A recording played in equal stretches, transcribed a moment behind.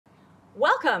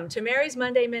Welcome to Mary's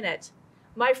Monday Minute.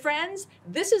 My friends,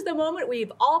 this is the moment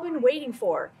we've all been waiting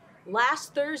for.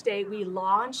 Last Thursday, we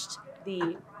launched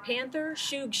the Panther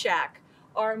Shoug Shack,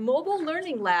 our mobile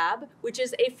learning lab, which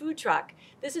is a food truck.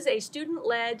 This is a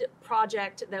student-led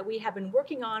project that we have been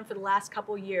working on for the last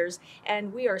couple years,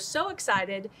 and we are so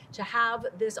excited to have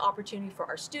this opportunity for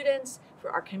our students,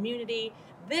 for our community.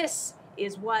 This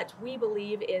is what we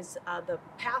believe is the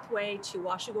pathway to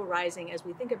Washougal Rising as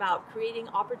we think about creating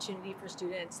opportunity for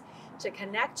students to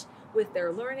connect with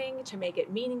their learning, to make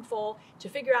it meaningful, to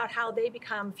figure out how they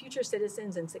become future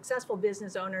citizens and successful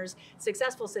business owners,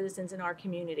 successful citizens in our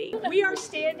community. We are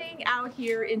standing out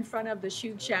here in front of the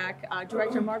Shoug Shack.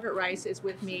 Director Margaret Rice is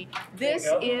with me. This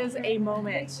is a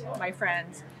moment, my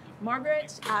friends.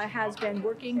 Margaret has been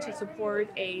working to support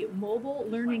a mobile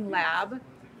learning lab.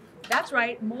 That's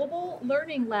right, mobile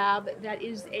learning lab that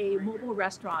is a mobile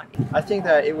restaurant. I think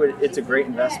that it's a great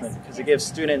investment because it gives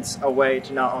students a way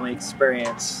to not only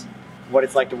experience what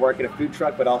it's like to work at a food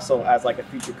truck, but also as like a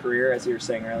future career, as you were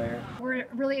saying earlier. We're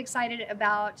really excited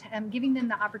about giving them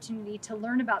the opportunity to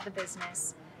learn about the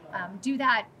business, do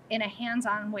that in a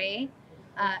hands-on way,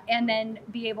 and then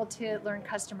be able to learn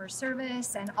customer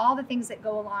service and all the things that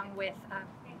go along with,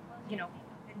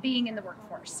 being in the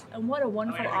workforce. And what a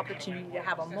wonderful opportunity to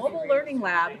have a mobile learning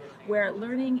lab where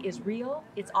learning is real,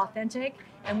 it's authentic,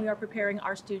 and we are preparing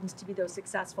our students to be those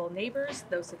successful neighbors,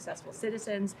 those successful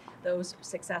citizens, those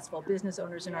successful business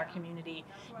owners in our community.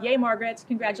 Yay, Margaret,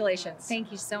 congratulations.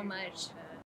 Thank you so much.